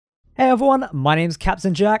Hey everyone, my name's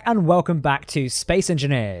Captain Jack and welcome back to Space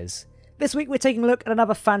Engineers. This week we're taking a look at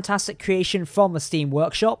another fantastic creation from the Steam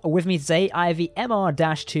Workshop. With me today I have the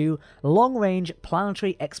MR-2 Long-Range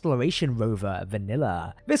Planetary Exploration Rover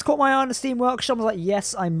Vanilla. This caught my eye on the Steam Workshop. I was like,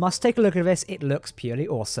 yes, I must take a look at this, it looks purely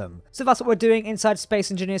awesome. So that's what we're doing inside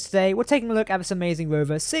Space Engineers today. We're taking a look at this amazing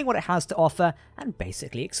rover, seeing what it has to offer, and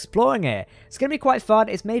basically exploring it. It's going to be quite fun.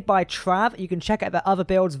 It's made by Trav. You can check out their other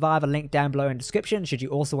builds via the link down below in the description. Should you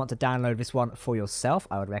also want to download this one for yourself,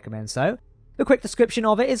 I would recommend so. The quick description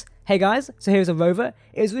of it is, hey guys, so here's a rover.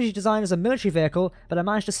 It was originally designed as a military vehicle, but I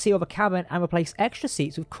managed to seal the cabin and replace extra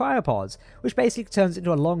seats with cryopods, which basically turns it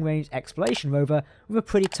into a long-range exploration rover with a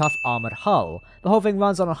pretty tough armoured hull. The whole thing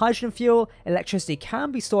runs on hydrogen fuel, electricity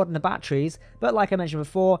can be stored in the batteries, but like I mentioned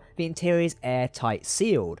before, the interior is airtight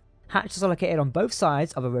sealed. Hatches are located on both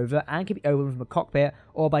sides of the rover and can be opened from the cockpit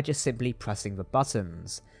or by just simply pressing the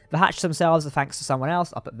buttons. The hatches themselves are thanks to someone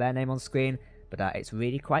else, I'll put their name on screen, but it's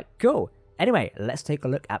really quite cool. Anyway, let's take a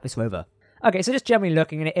look at this rover. Okay, so just generally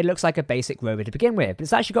looking at it, it looks like a basic rover to begin with, but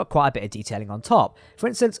it's actually got quite a bit of detailing on top. For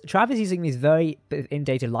instance, Trav is using these very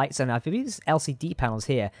indated lights, and I've used these LCD panels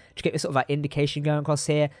here to get this sort of like indication going across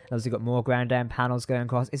here. And obviously got more ground down panels going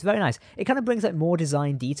across. It's very nice. It kind of brings like more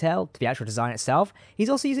design detail to the actual design itself. He's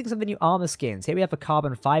also using some of the new armor skins. Here we have the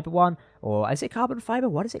carbon fiber one, or is it carbon fiber?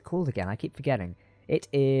 What is it called again? I keep forgetting. It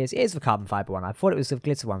is the carbon fiber one. I thought it was the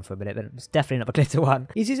glitter one for a minute, but it's definitely not the glitter one.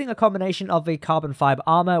 He's using a combination of the carbon fiber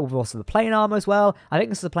armor with also the plain armor as well. I think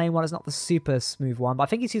this is the plain one, it's not the super smooth one, but I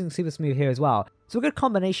think he's using super smooth here as well. So a good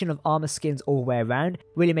combination of armor skins all the way around,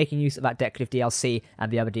 really making use of that decorative DLC and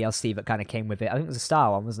the other DLC that kind of came with it. I think it was a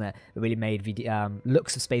Star one, wasn't it? That really made the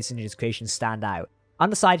looks of Space Engineers creation stand out. On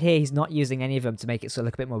the side here, he's not using any of them to make it sort of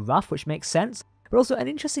look a bit more rough, which makes sense. But also an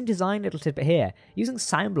interesting design little tidbit here. Using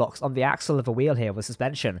sound blocks on the axle of the wheel here with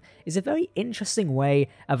suspension is a very interesting way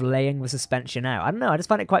of laying the suspension out. I don't know, I just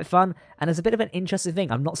find it quite fun, and it's a bit of an interesting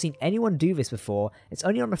thing. I've not seen anyone do this before. It's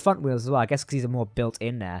only on the front wheels as well, I guess because these are more built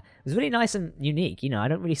in there. It's really nice and unique, you know, I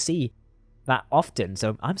don't really see that often,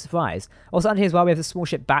 so I'm surprised. Also under here as well, we have the small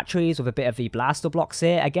ship batteries with a bit of the blaster blocks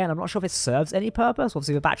here. Again, I'm not sure if it serves any purpose.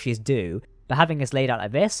 Obviously the batteries do, but having this laid out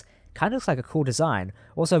like this kind of looks like a cool design.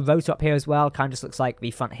 Also rotor up here as well, kind of just looks like the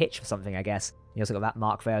front hitch for something, I guess. You also got that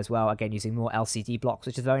mark there as well, again using more LCD blocks,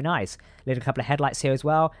 which is very nice. Little couple of headlights here as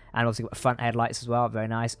well, and also got front headlights as well, very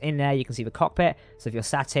nice. In there you can see the cockpit, so if you're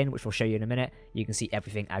sat in, which we'll show you in a minute, you can see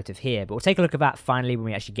everything out of here. But we'll take a look at that finally when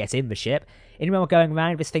we actually get in the ship. Anyway, we're going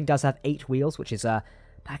around, this thing does have 8 wheels, which is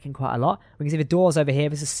packing quite a lot. We can see the doors over here.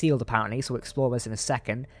 This is sealed apparently, so we'll explore this in a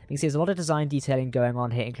second. You can see there's a lot of design detailing going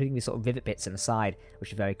on here, including these sort of rivet bits on the side,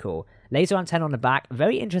 which is very cool. Laser antenna on the back.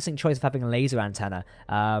 Very interesting choice of having a laser antenna.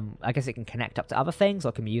 I guess it can connect up to other things,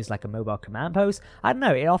 or can be used like a mobile command post. I don't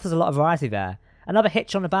know, it offers a lot of variety there. Another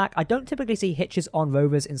hitch on the back. I don't typically see hitches on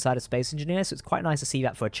rovers inside of Space Engineers, so it's quite nice to see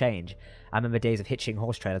that for a change. I remember days of hitching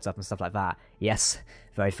horse trailers up and stuff like that. Yes,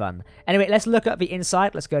 very fun. Anyway, let's look at the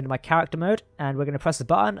inside. Let's go into my character mode, and we're going to press the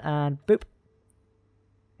button, and boop.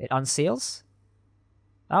 It unseals.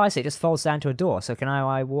 Oh, I see, it just folds down to a door. So can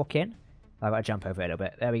I walk in? Oh, I've got to jump over it a little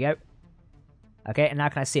bit. There we go. Okay, and now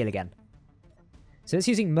can I seal again? So it's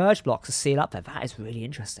using merge blocks to seal up there. That is really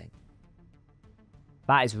interesting.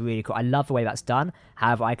 That is really cool. I love the way that's done.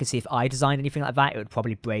 However, I could see if I designed anything like that, it would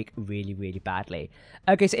probably break really, really badly.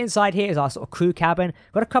 Okay, so inside here is our sort of crew cabin.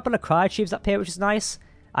 Got a couple of cryotubes up here, which is nice.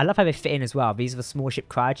 I love how they fit in as well. These are the small ship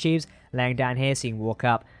cryotubes laying down here so you can walk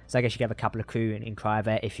up. So I guess you can have a couple of crew in cryo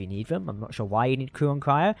there if you need them. I'm not sure why you need crew on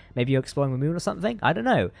cryo. Maybe you're exploring the moon or something. I don't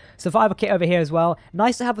know. Survival kit over here as well.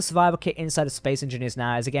 Nice to have a survival kit inside of Space Engineers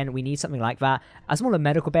now, as again, we need something like that. A smaller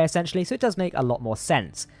medical bay essentially, so it does make a lot more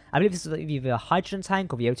sense. I believe this is either a hydrogen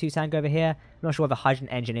tank or the O2 tank over here. I'm not sure what the hydrogen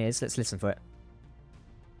engine is. Let's listen for it.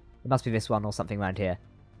 It must be this one or something around here.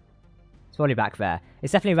 It's probably back there.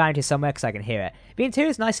 It's definitely around here somewhere because I can hear it. The interior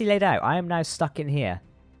is nicely laid out. I am now stuck in here.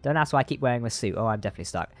 Don't ask why I keep wearing this suit. Oh, I'm definitely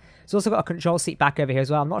stuck. It's also got a control seat back over here as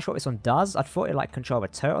well. I'm not sure what this one does. I thought it like control a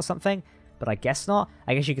turret or something, but I guess not.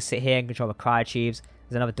 I guess you can sit here and control the cryotubes.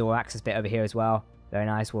 There's another door access bit over here as well. Very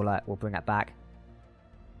nice. We'll bring that back.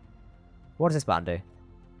 What does this button do?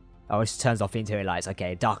 Oh, it just turns off the interior lights.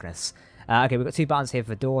 Okay, darkness. Okay, we've got 2 buttons here for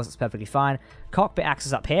the doors. That's perfectly fine. Cockpit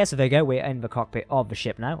access up here. So there you go. We're in the cockpit of the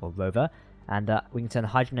ship now, or rover. And we can turn the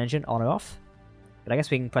hydrogen engine on or off. But I guess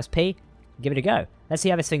we can press P and give it a go. Let's see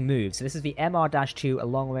how this thing moves. So this is the MR-2, a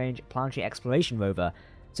long-range planetary exploration rover.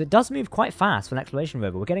 So it does move quite fast for an exploration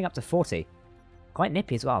rover. We're getting up to 40. Quite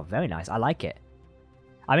nippy as well. Very nice. I like it.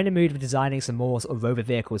 I'm in the mood for designing some more sort of rover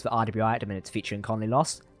vehicles for RWI at the minute to feature in Colony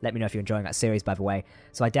Lost. Let me know if you're enjoying that series, by the way.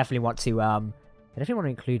 So I definitely want to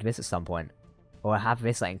include this at some point. Or have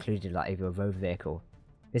this like included like either a rover vehicle.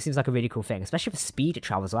 This seems like a really cool thing, especially for speed it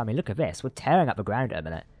travels. I mean, look at this. We're tearing up the ground at a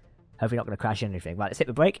minute. Hopefully not going to crash into anything. Right, let's hit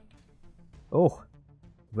the brake. Oh,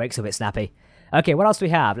 brake's a bit snappy. Okay, what else do we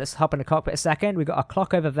have? Let's hop in the cockpit a second. We've got a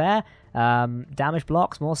clock over there. Damage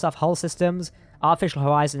blocks, more stuff, hull systems. Artificial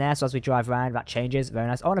horizon there, so as we drive around, that changes. Very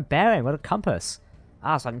nice. Oh, and a bearing. What a compass.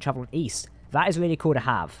 Ah, so I can travel east. That is really cool to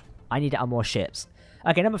have. I need it on more ships.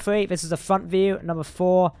 Okay, number 3, this is a front view. Number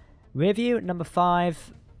 4, rear view. Number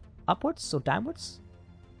 5, upwards or downwards?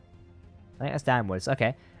 I think that's downwards.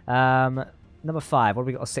 Okay. Number 5, what have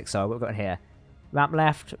we got? 6, sorry, what have we got in here? Ramp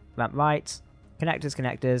left, ramp right.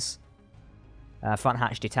 Connectors. Front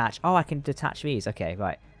hatch detach. Oh, I can detach these. Okay,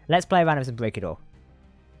 right. Let's play around with some break it all.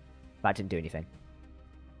 That didn't do anything.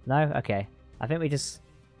 No? Okay. I think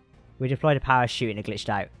we deployed a parachute and it glitched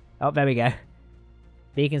out. Oh, there we go.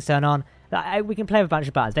 Beacons turn on. We can play with a bunch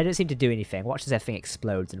of buttons. They don't seem to do anything. Watch as everything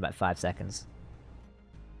explodes in about 5 seconds.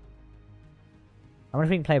 I wonder if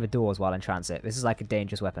we can play with doors while in transit. This is like a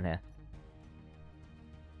dangerous weapon here.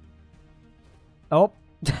 Oh,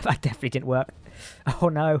 that definitely didn't work. Oh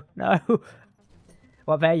no, no.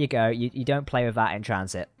 Well, there you go. You don't play with that in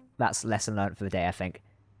transit. That's lesson learned for the day, I think.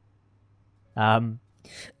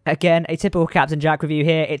 Again, a typical Captain Jack review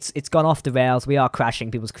here. It's gone off the rails. We are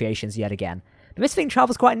crashing people's creations yet again. But this thing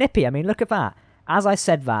travels quite nippy. I mean, look at that. As I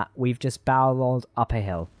said that, we've just barrel rolled up a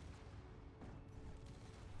hill.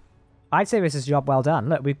 I'd say this is a job well done.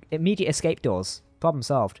 Look, we've immediate escape doors. Problem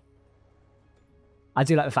solved. I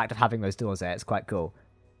do like the fact of having those doors there. It's quite cool.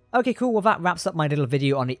 Okay, cool. Well, that wraps up my little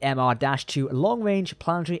video on the MR-2 long-range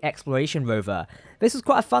planetary exploration rover. This was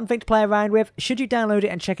quite a fun thing to play around with. Should you download it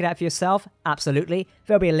and check it out for yourself? Absolutely.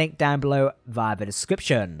 There'll be a link down below via the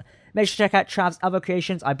description. Make sure to check out Trav's other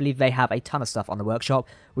creations. I believe they have a ton of stuff on the workshop,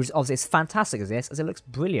 which is obviously as fantastic as this, as it looks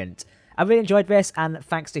brilliant. I really enjoyed this, and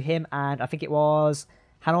thanks to him, and I think it was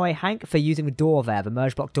Hanoi Hank for using the door there, the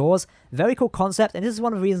merge block doors. Very cool concept, and this is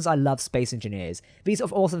one of the reasons I love Space Engineers. These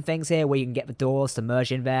sort of awesome things here where you can get the doors to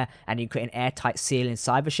merge in there and you can create an airtight seal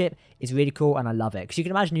inside the ship is really cool, and I love it. Because you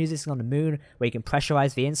can imagine using this on the moon where you can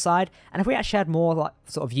pressurize the inside, and if we actually had more like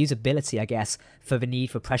sort of usability, I guess, for the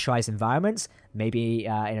need for pressurized environments, maybe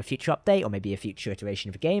in a future update or maybe a future iteration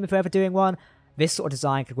of the game if we're ever doing one, this sort of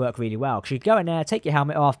design could work really well. Because you could go in there, take your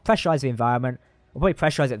helmet off, pressurize the environment, or probably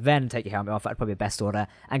pressurize it then take your helmet off, that'd probably be the best order,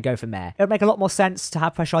 and go from there. It would make a lot more sense to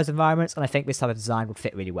have pressurized environments, and I think this type of design would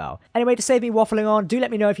fit really well. Anyway, to save me waffling on, do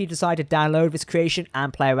let me know if you decide to download this creation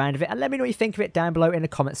and play around with it, and let me know what you think of it down below in the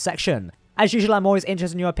comments section. As usual, I'm always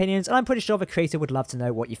interested in your opinions, and I'm pretty sure the creator would love to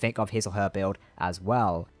know what you think of his or her build as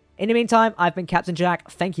well. In the meantime, I've been Captain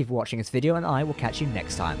Jack, thank you for watching this video, and I will catch you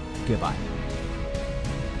next time. Goodbye.